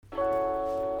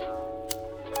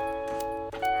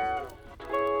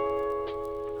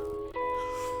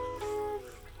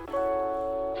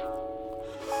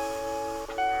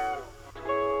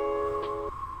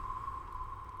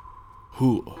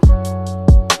I've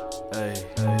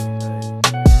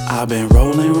been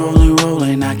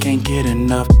rolling, I can't get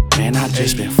enough. Man, I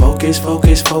just been focused on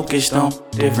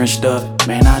different stuff.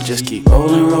 Man, I just keep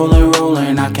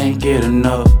rolling, I can't get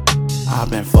enough. I've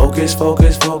been focused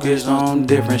on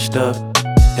different stuff.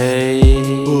 Hey,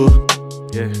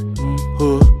 yeah,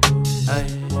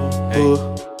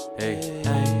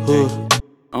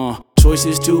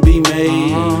 choices to be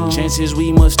made, chances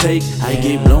we must take. I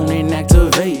get blown and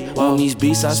activate. On these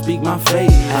beats I speak my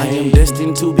fate. I am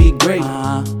destined to be great.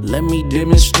 Let me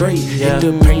demonstrate. Hit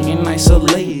the pain and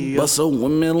isolate. Bust a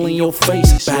windmill in your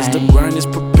face. Past the grind is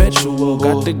perpetual.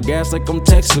 Got the gas like I'm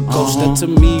Texaco. Step to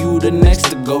me, you the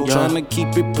next to go. Tryna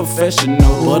keep it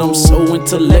professional, but I'm so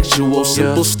intellectual.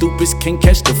 Simple stupids can't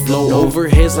catch the flow.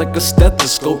 Overheads like a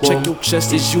stethoscope. Check your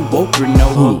chest as you woke or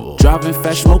no. Driving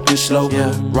fast, smoking slow.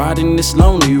 Riding this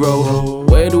lonely road.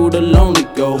 Where do the lonely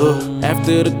go?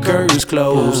 After the curtains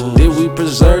close, did we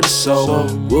preserve the soul?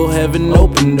 Will heaven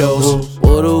open doors?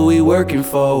 What are we working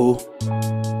for?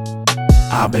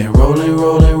 I've been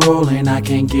rolling, I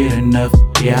can't get enough.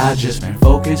 Yeah, I just been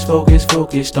focused on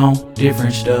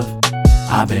different stuff.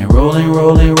 I've been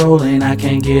rolling, I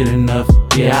can't get enough.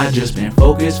 Yeah, I just been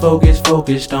focused on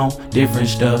different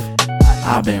stuff.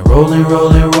 I've been rolling,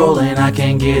 I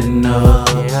can't get enough.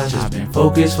 Yeah, I just been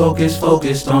focused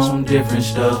on different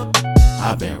stuff.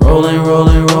 I've been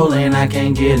rolling, I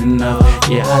can't get enough.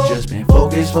 Yeah, I just been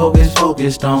focused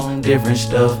on different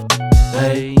stuff.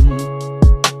 Hey.